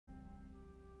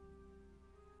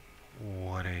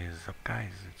What's up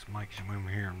guys, it's Meikitamemo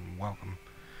here and welcome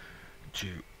to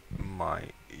my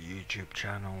YouTube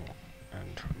channel,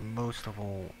 and most of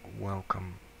all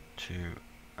welcome to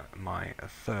my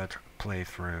third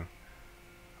playthrough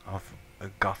of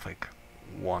Gothic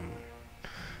 1.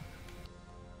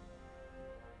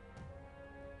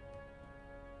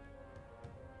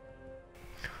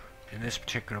 In this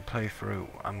particular playthrough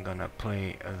I'm gonna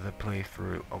play the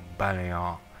playthrough of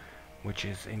Beliar, which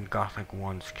is in Gothic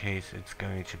 1's case it's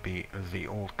going to be the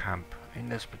old camp. In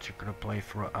this particular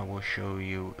playthrough I will show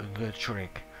you the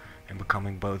trick in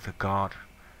becoming both a god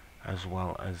as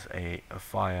well as a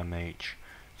fire mage.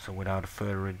 So without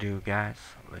further ado guys,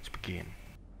 let's begin.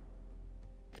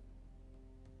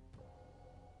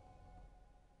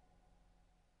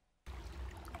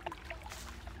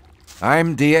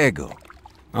 I'm Diego.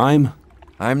 I'm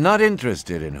not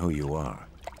interested in who you are.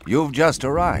 You've just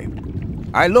arrived.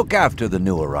 I look after the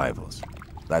new arrivals.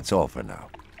 That's all for now.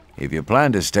 If you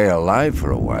plan to stay alive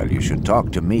for a while, you should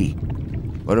talk to me.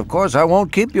 But of course, I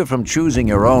won't keep you from choosing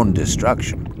your own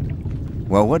destruction.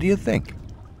 Well, what do you think?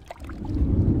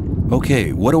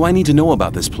 okay. What do I need to know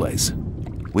about this place?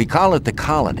 We call it the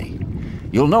Colony.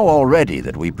 You'll know already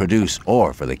that we produce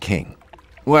ore for the king.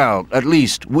 Well, at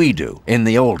least we do, in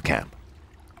the old camp.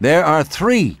 There are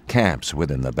 3 camps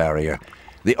within the barrier.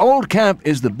 The old camp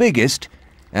is the biggest,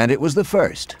 and it was the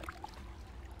first.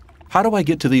 How do I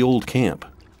get to the old camp?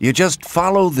 You just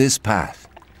follow this path.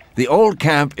 The old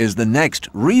camp is the next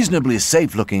reasonably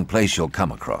safe-looking place you'll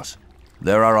come across.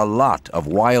 There are a lot of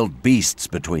wild beasts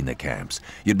between the camps.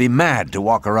 You'd be mad to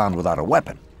walk around without a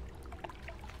weapon.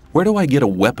 Where do I get a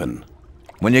weapon?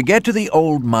 When you get to the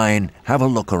old mine, have a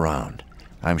look around.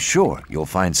 I'm sure you'll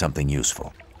find something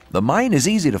useful. The mine is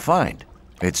easy to find.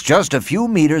 It's just a few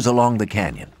meters along the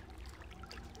canyon.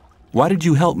 Why did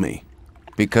you help me?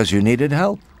 Because you needed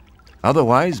help.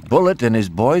 Otherwise, Bullet and his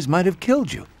boys might have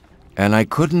killed you. And I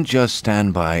couldn't just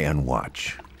stand by and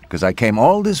watch, because I came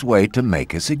all this way to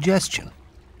make a suggestion.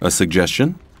 A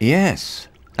suggestion? Yes.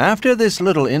 After this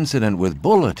little incident with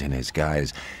Bullet and his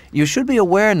guys, you should be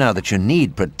aware now that you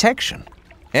need protection.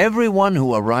 Everyone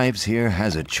who arrives here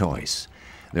has a choice.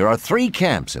 There are 3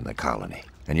 camps in the colony,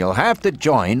 and you'll have to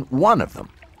join one of them.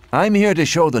 I'm here to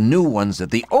show the new ones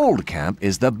that the old camp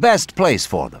is the best place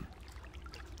for them.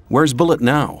 Where's Bullet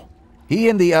now? He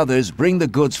and the others bring the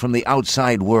goods from the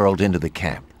outside world into the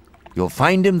camp. You'll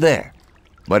find him there.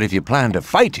 But if you plan to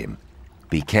fight him,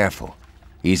 be careful.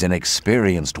 He's an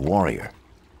experienced warrior.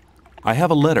 I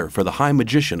have a letter for the High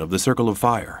Magician of the Circle of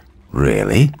Fire.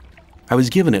 Really? I was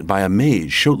given it by a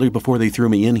mage shortly before they threw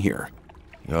me in here.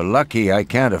 You're lucky I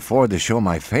can't afford to show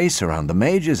my face around the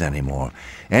mages anymore.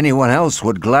 Anyone else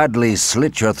would gladly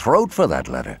slit your throat for that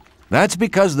letter. That's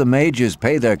because the mages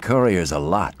pay their couriers a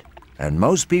lot, and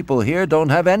most people here don't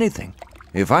have anything.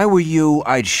 If I were you,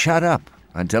 I'd shut up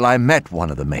until I met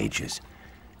one of the mages.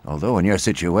 Although in your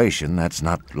situation, that's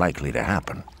not likely to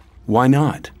happen. Why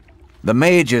not? The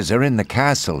mages are in the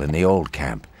castle in the old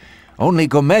camp. Only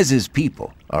Gomez's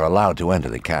people are allowed to enter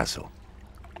the castle.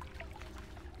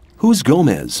 Who's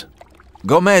Gomez?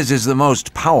 Gomez is the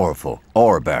most powerful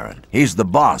ore baron. He's the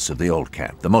boss of the old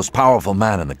camp, the most powerful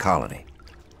man in the colony.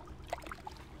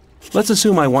 Let's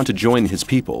assume I want to join his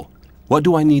people. What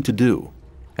do I need to do?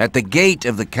 At the gate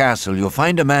of the castle, you'll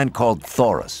find a man called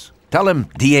Thoris. Tell him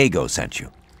Diego sent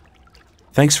you.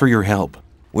 Thanks for your help.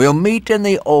 We'll meet in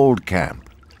the old camp.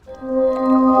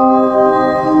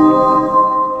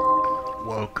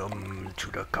 Welcome to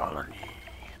the colony.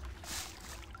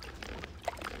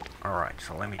 Alright,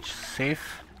 so let me just save.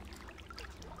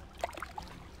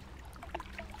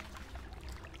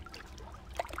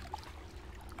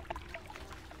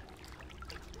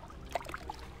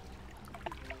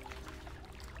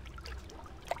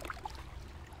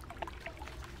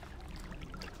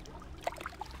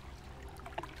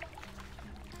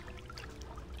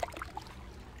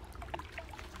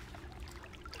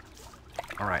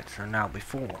 Alright, so now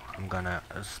before I'm gonna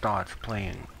start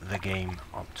playing the game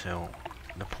up till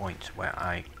the point where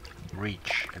I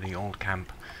reach the old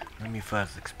camp, let me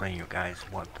first explain you guys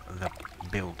what the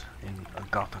build in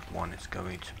Gothic 1 is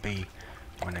going to be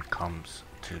when it comes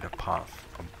to the path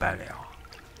of Beliar.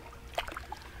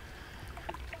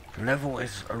 The level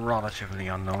is relatively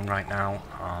unknown right now.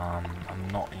 I'm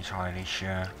not entirely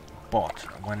sure, but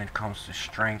when it comes to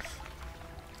strength,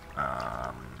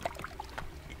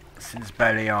 since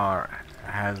Beliar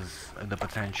has the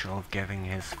potential of giving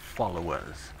his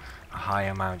followers a high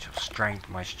amount of strength,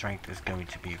 my strength is going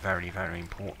to be very, very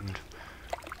important,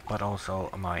 but also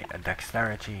my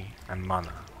dexterity and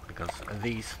mana, because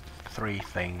these 3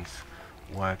 things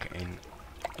work in,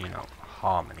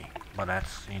 harmony. but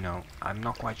that's, you know, I'm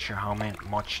not quite sure how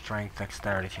much strength,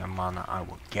 dexterity and mana I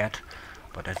will get,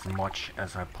 but as much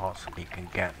as I possibly can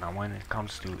get. Now when it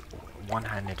comes to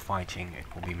one-handed fighting, it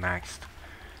will be maxed.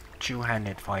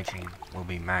 Two-handed fighting will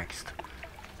be maxed.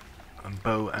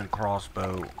 Bow and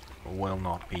crossbow will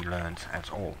not be learned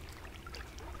at all.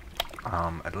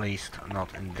 At least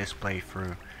not in this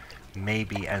playthrough.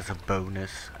 Maybe as a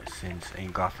bonus, since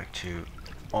in Gothic 2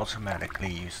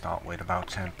 automatically you start with about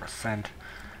 10%,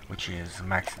 which is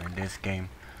maxed in this game.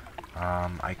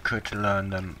 I could learn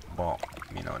them, but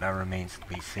you know, that remains to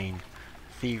be seen.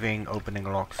 Thieving, opening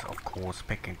locks, of course.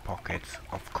 Picking pockets,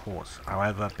 of course.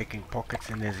 However, picking pockets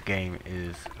in this game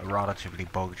is relatively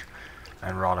bugged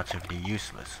and relatively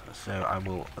useless, so I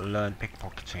will learn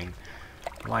pickpocketing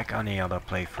like any other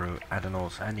playthrough,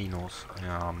 Adenals and Enals,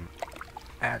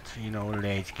 at, you know,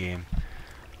 late game.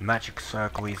 Magic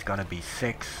circle, he's gonna be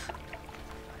 6.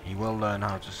 He will learn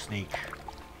how to sneak.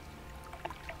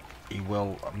 He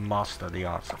will master the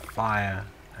arts of fire,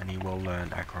 and he will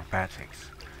learn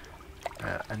acrobatics.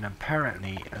 And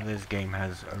apparently this game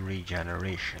has a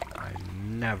regeneration. I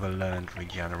never learned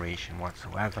regeneration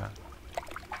whatsoever,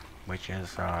 which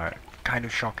is kind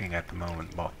of shocking at the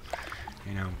moment, but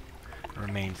you know,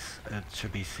 remains to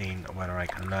be seen whether I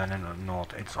can learn it or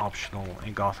not. It's optional.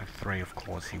 In Gothic 3, of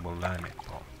course, he will learn it,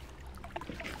 but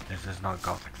this is not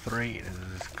Gothic 3, this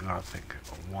is Gothic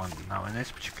 1. Now in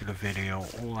this particular video,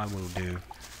 all I will do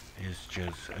is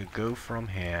just go from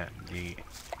here, the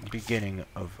beginning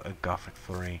of Gothic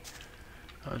 3,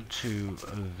 to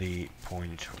the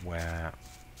point where,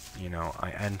 you know,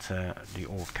 I enter the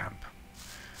old camp.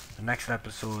 The next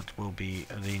episode will be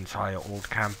the entire old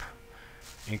camp,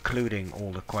 including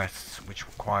all the quests which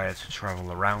require to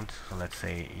travel around. So let's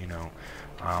say, you know,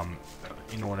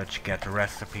 in order to get the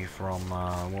recipe from,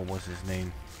 what was his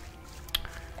name?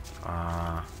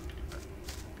 God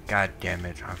damn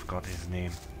it, I forgot his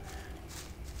name.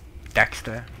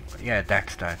 Dexter? Yeah,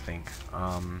 Dexter, I think.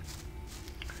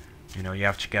 You know, you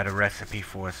have to get a recipe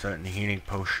for a certain healing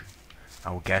potion.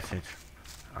 I will get it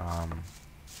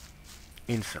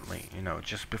instantly, you know,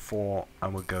 just before I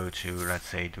will go to, let's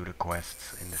say, do the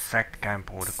quests in the sect camp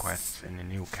or the quests in the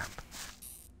new camp.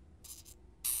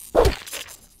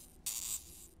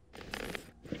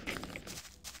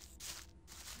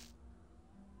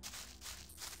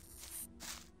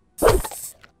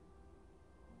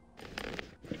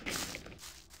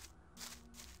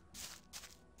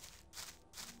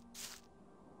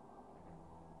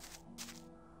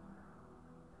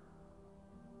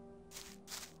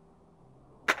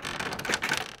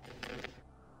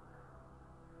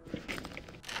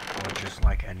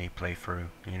 Like any playthrough,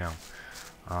 you know,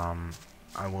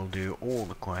 I will do all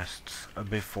the quests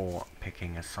before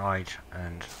picking a side,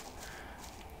 and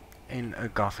in a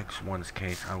Gothic 1's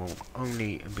case I will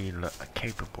only be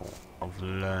capable of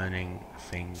learning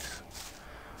things,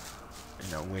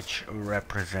 you know, which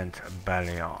represent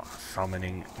Beliar,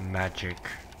 summoning magic,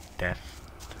 death,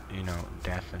 you know,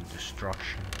 death and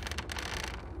destruction.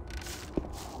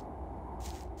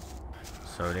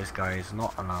 So this guy is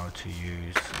not allowed to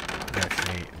use, let's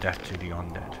say, death to the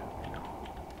undead, you know.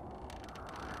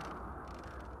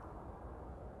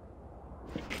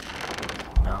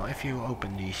 Now if you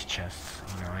open these chests,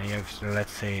 you know, you have,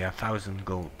 let's say, 1,000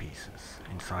 gold pieces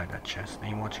inside that chest,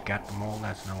 and you want to get them all,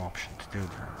 there's no option to do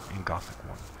that in Gothic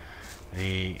 1.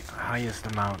 The highest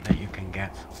amount that you can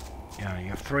get, you know, you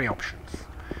have 3 options.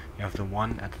 You have the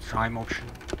 1 at a time option,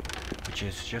 which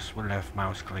is just with left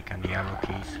mouse click and the arrow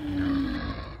keys, you know.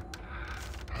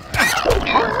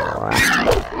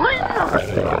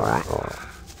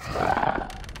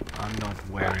 I'm not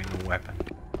wearing a weapon.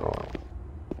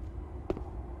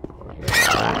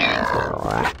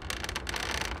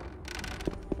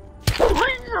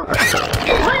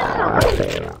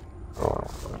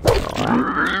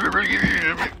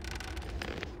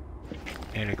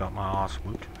 Nearly got my ass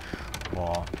whooped.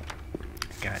 Well,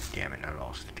 god damn it, I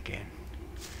lost it again.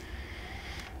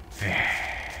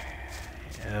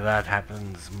 That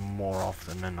happens more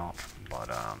often than not, but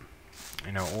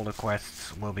you know, all the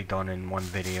quests will be done in one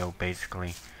video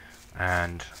basically,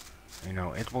 and you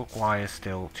know, it will require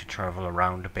still to travel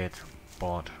around a bit,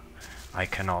 but I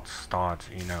cannot start,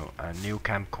 you know, a new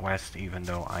camp quest even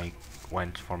though I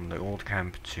went from the old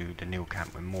camp to the new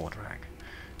camp with Mordrag,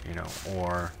 you know,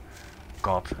 or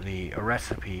got the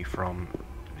recipe from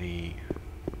the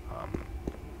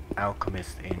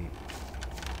alchemist in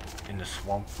the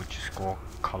swamp, which is called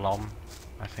Column,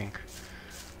 I think.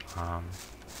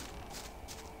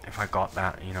 If I got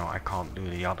that, you know, I can't do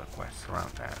the other quests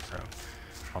around there, so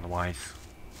otherwise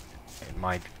it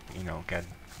might, you know, get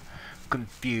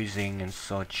confusing and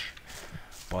such.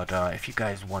 But if you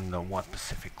guys wonder what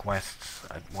specific quests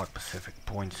at what specific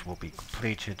points will be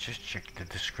completed, just check the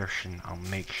description. I'll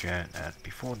make sure that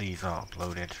before these are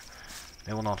uploaded,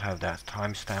 they will not have that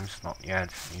timestamps, not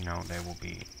yet, you know, they will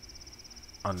be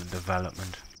under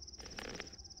development.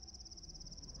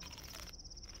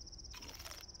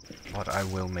 But I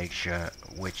will make sure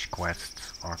which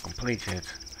quests are completed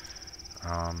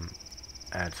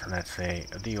at, let's say,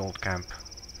 the old camp,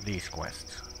 these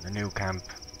quests, the new camp,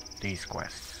 these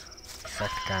quests, the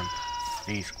sect camp,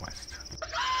 these quests.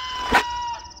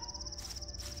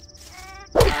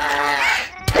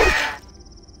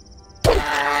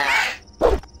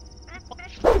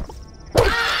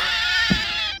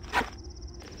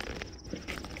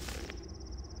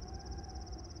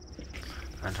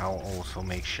 And I'll also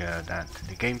make sure that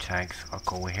the game tags are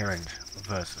coherent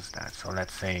versus that. So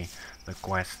let's say the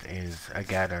quest is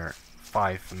gather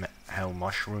 5 hell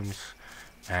mushrooms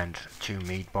and 2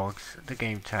 meat bugs. The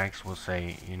game tags will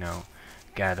say, you know,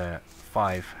 gather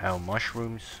 5 hell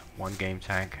mushrooms, 1 game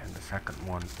tag, and the second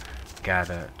one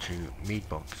gather 2 meat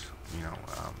bugs, you know,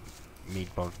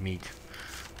 meat bug meat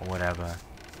or whatever.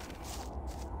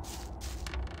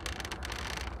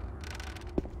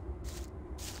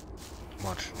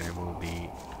 But they will be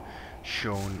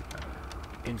shown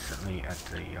instantly at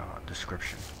the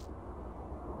description.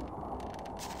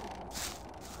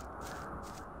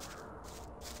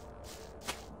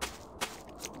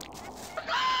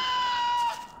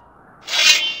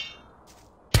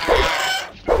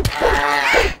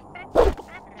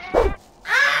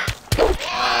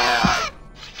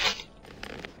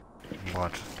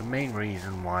 But the main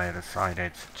reason why I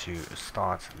decided to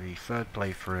start the third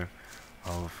playthrough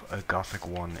of a Gothic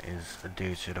 1 is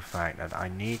due to the fact that I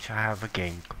need to have a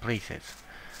game completed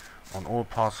on all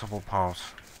possible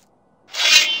paths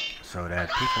so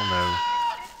that people know,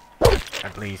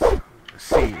 at least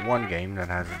see one game that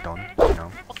has it done, you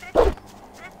know.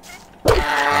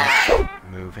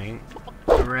 Moving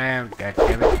around,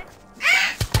 goddammit.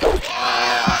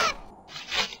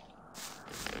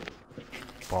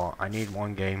 But I need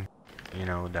one game, you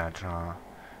know, that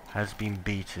has been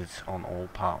beaten on all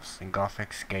paths. In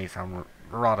Gothic's case, I'm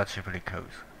relatively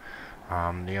close.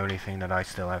 The only thing that I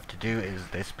still have to do is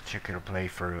this particular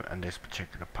playthrough and this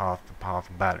particular path, the path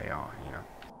of Beliar, you know.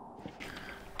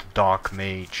 The Dark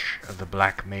Mage, the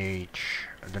Black Mage,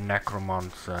 the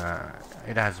Necromancer,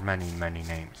 it has many, many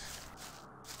names.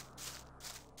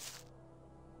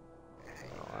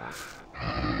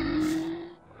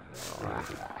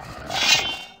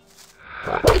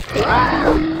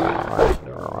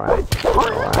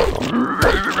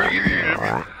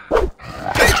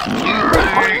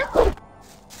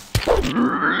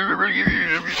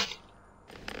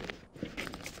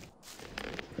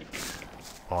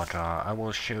 But I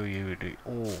will show you the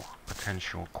all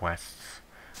potential quests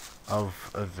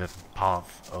of the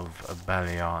path of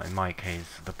Beliar, in my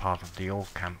case the path of the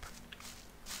old camp,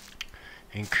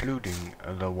 including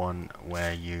the one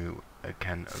where you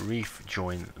can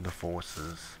rejoin the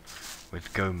forces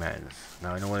with Gomez.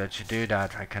 Now in order to do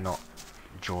that I cannot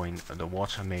join the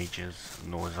water mages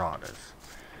nor Zardas.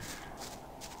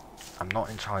 I'm not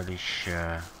entirely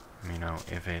sure, you know,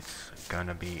 if it's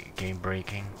gonna be game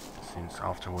breaking, since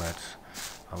afterwards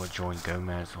I will join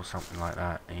Gomez or something like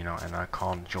that, you know, and I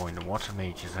can't join the water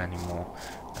mages anymore.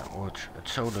 That would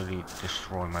totally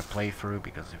destroy my playthrough,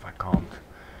 because if I can't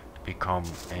become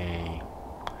a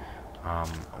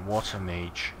water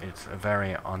mage, it's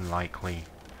very unlikely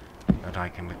that I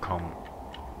can become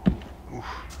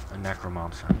a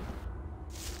necromancer,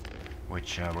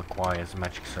 which requires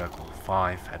magic circle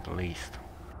 5 at least,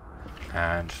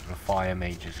 and the fire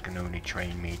mages can only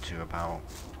train me to about,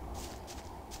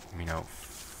 you know,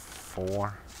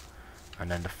 4,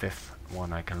 and then the 5th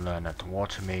one I can learn at the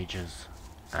water mages,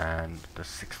 and the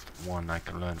 6th one I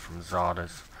can learn from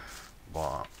Zardas.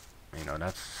 But you know,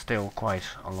 that's still quite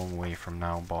a long way from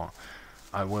now, but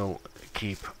I will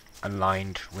keep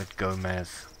aligned with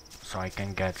Gomez so I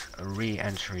can get a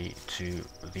re-entry to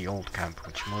the old camp,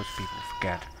 which most people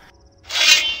forget.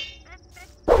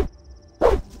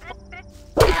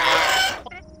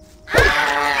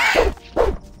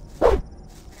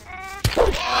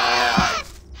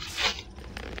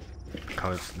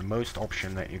 Because the most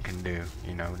option that you can do,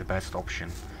 you know, the best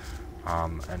option,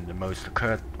 and the most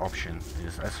occurred option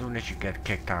is, as soon as you get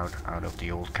kicked out of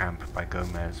the old camp by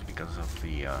Gomez because of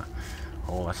the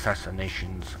whole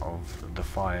assassinations of the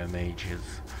fire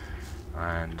mages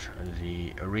and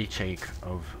the retake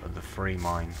of the free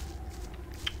mine,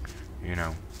 you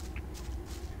know,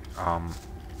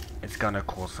 it's gonna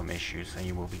cause some issues and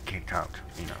you will be kicked out,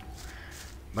 you know.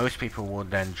 most people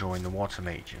would then join the water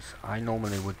mages. I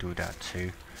normally would do that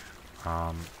too.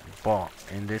 But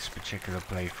in this particular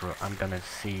playthrough, I'm gonna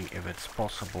see if it's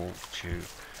possible to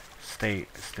stay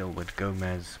still with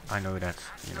Gomez. I know that's,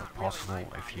 you know, possible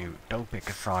if you don't pick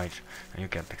a side and you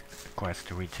get the quest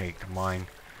to retake the mine.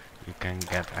 You can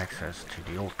get access to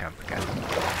the old camp again.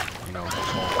 You know,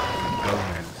 talk with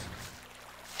Gomez.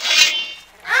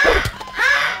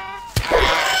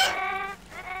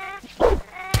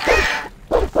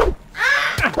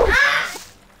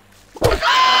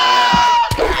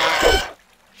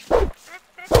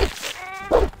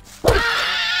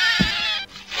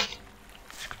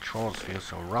 Feel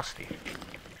so rusty,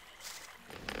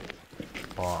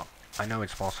 but I know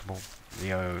it's possible.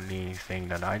 The only thing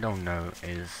that I don't know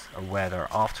is whether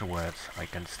afterwards I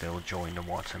can still join the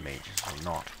water mages or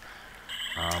not,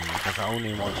 because I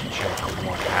only want to check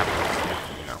what happens if,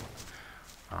 you know,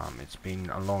 it's been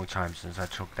a long time since I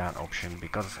took that option,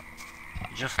 because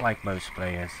just like most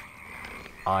players,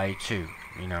 I too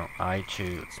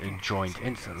joined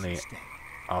instantly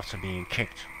after being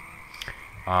kicked.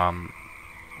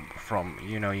 From,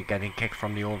 you know, you're getting kicked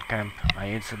from the old camp,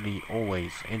 I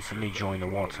always instantly join the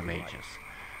water mages.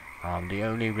 The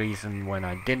only reason when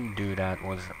I didn't do that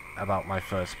was about my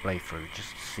first playthrough,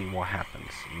 just to see what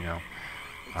happens, you know.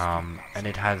 And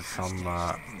it has some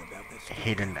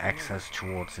hidden access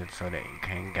towards it, so that you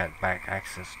can get back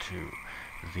access to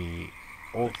the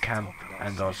old camp,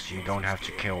 and thus you don't have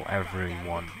to kill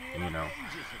everyone, you know.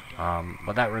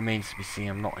 But that remains to be seen.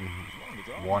 I'm not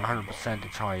 100%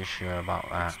 entirely sure about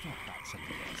that,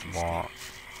 but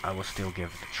I will still give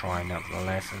it a try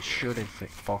nevertheless, and should it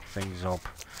fuck things up,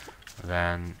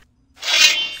 then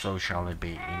so shall it be,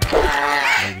 you know.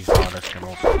 Maybe Zardos can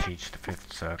also teach the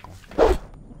fifth circle.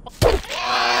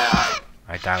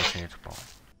 I doubt it, but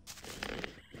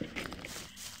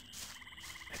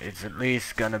it's at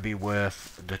least gonna be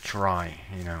worth the try,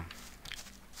 you know.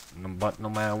 But no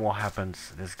matter what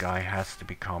happens, this guy has to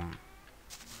become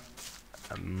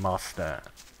a master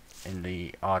in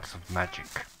the arts of magic.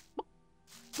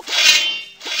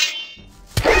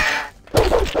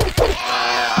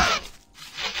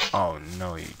 Oh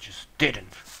no, you just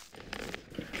didn't.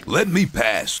 Let me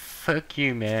pass. Fuck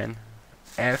you, man.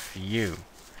 F you.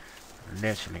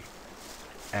 Literally.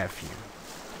 F you.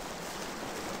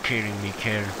 Kidding me,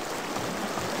 kid.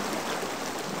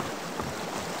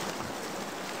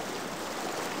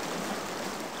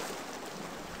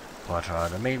 But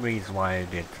the main reason why I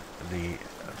did the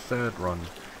third run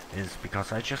is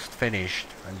because I just finished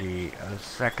the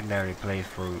secondary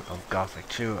playthrough of Gothic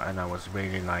 2, and I was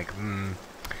really like,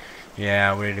 yeah,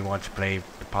 I really want to play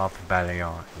the Path of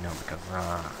Beliar, you know, because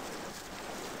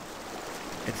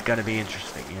it's gonna be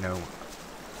interesting, you know.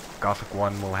 Gothic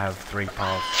 1 will have 3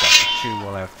 paths, Gothic 2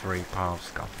 will have 3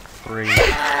 paths, Gothic 3...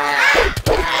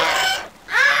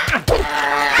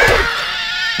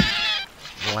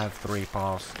 will have 3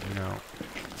 paths, you know.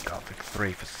 Gothic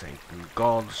 3 Forsaken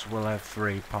Gods will have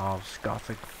 3 paths,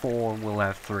 Gothic 4 will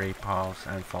have 3 paths,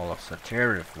 and Fall of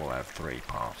Satirith will have 3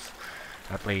 paths.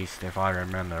 At least if I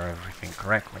remember everything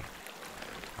correctly.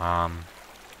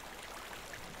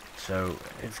 So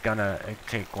it's gonna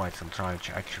take quite some time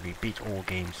to actually beat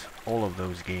all of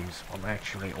those games, on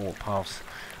actually all paths,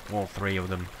 all 3 of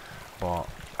them. But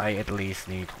I at least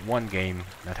need 1 game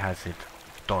that has it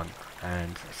done.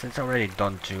 And since I already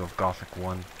done 2 of Gothic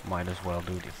 1, might as well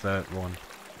do the 3rd one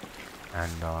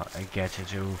and get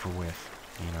it over with,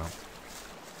 you know.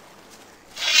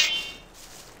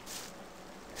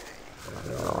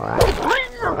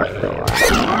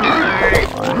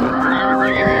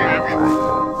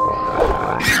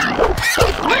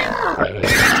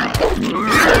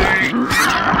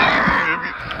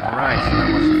 Alright, so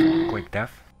that was a quick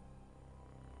death.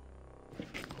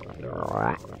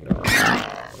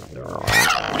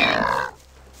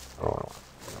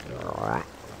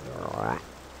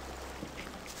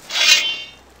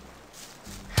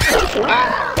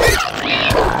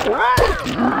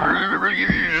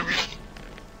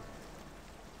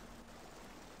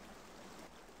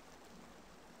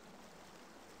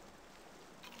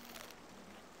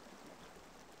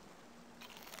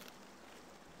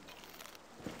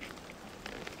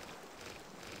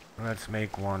 Let's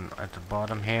make one at the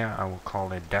bottom here. I will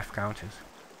call it death counters.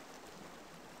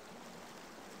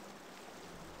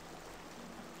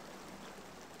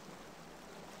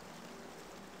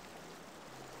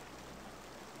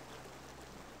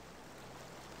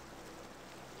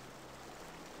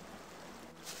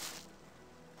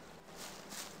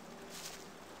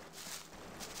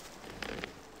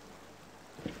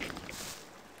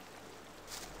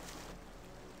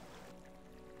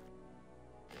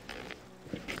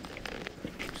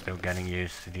 getting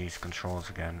used to these controls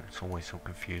again. It's always so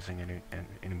confusing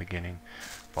in the beginning.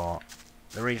 But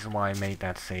the reason why I made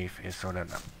that save is so that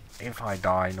if I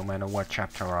die, no matter what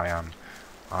chapter I am,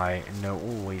 I know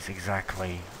always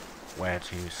exactly where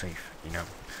to save, you know,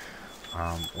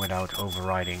 without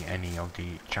overriding any of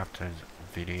the chapters,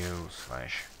 videos,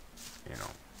 slash, you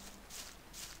know,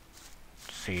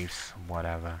 saves,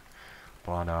 whatever.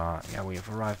 But yeah, we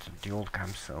have arrived at the old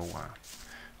camp, so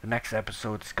the next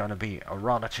episode is gonna be a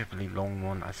relatively long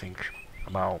one. I think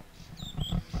about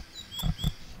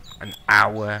an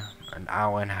hour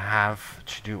and a half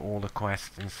to do all the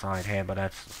quests inside here, but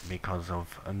that's because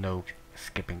of no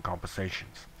skipping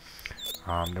conversations.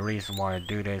 The reason why I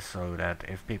do this, so that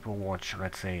if people watch,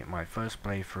 let's say, my first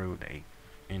playthrough, they,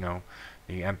 you know,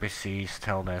 the NPCs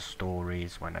tell their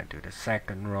stories. When I do the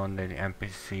second run, the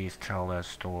NPCs tell their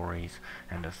stories,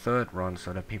 and the third run,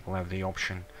 so that people have the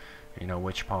option, you know,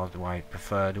 which part do I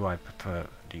prefer? Do I prefer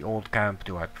the old camp?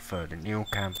 Do I prefer the new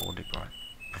camp? Or do I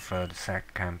prefer the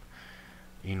second camp?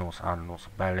 Enos, Arnos,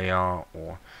 Beliar,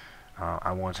 or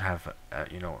I want to have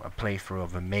you know, a playthrough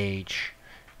of a mage,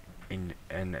 and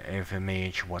if a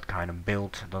mage, what kind of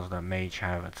build does that mage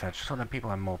have, etc. So that people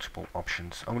have multiple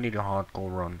options. Only the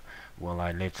hardcore run will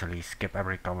I literally skip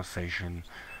every conversation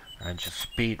and just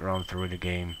speed run through the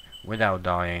game without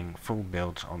dying, full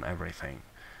builds on everything,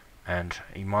 and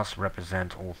he must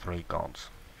represent all three gods.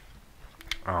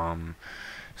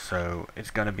 So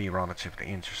it's gonna be relatively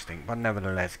interesting, but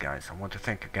nevertheless, guys, I want to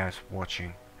thank you guys for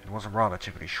watching. It was a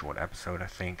relatively short episode, I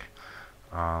think.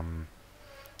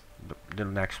 The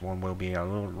next one will be a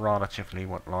little relatively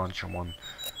larger one,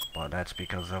 but that's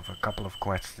because of a couple of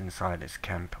quests inside this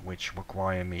camp which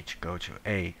require me to go to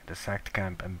A, the sacked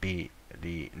camp, and B,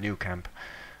 the new camp,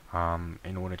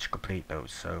 in order to complete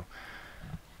those. So,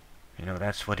 you know,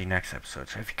 that's for the next episode.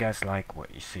 So if you guys like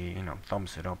what you see, you know,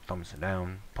 thumbs it up, thumbs it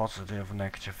down, positive or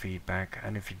negative feedback,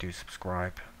 and if you do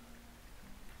subscribe,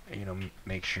 you know,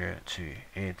 make sure to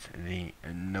hit the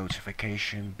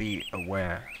notification. Be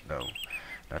aware though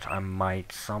that I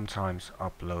might sometimes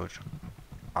upload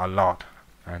a lot,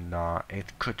 and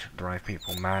it could drive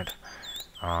people mad.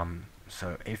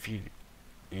 So if you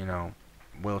know,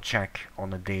 will check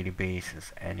on a daily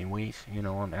basis anyways, you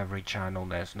know, on every channel,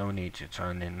 there's no need to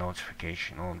turn in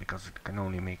notification on, because it can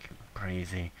only make you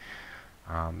crazy,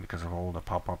 because of all the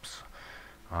pop-ups.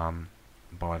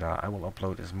 But I will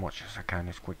upload as much as I can,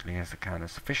 as quickly as I can,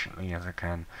 as efficiently as I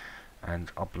can,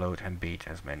 and upload and beat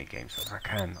as many games as I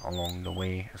can along the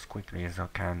way, as quickly as I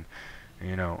can,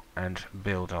 you know, and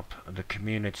build up the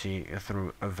community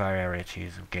through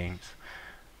varieties of games.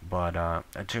 But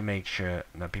to make sure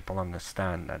that people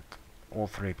understand that all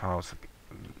three paths,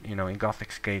 you know, in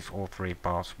Gothic's case, all three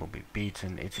paths will be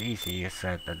beaten. It's easier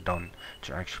said than done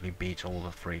to actually beat all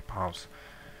the three paths.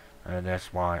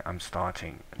 That's why I'm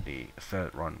starting the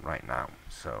third run right now.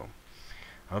 So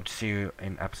I hope to see you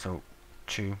in episode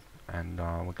 2, and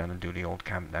we're gonna do the old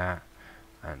camp there,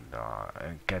 and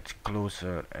get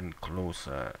closer and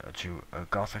closer to a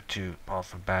Gothic 2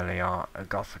 Path of Beliar, a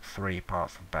Gothic 3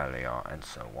 Path of Beliar, and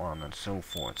so on and so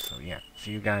forth. So yeah,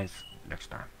 see you guys next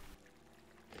time.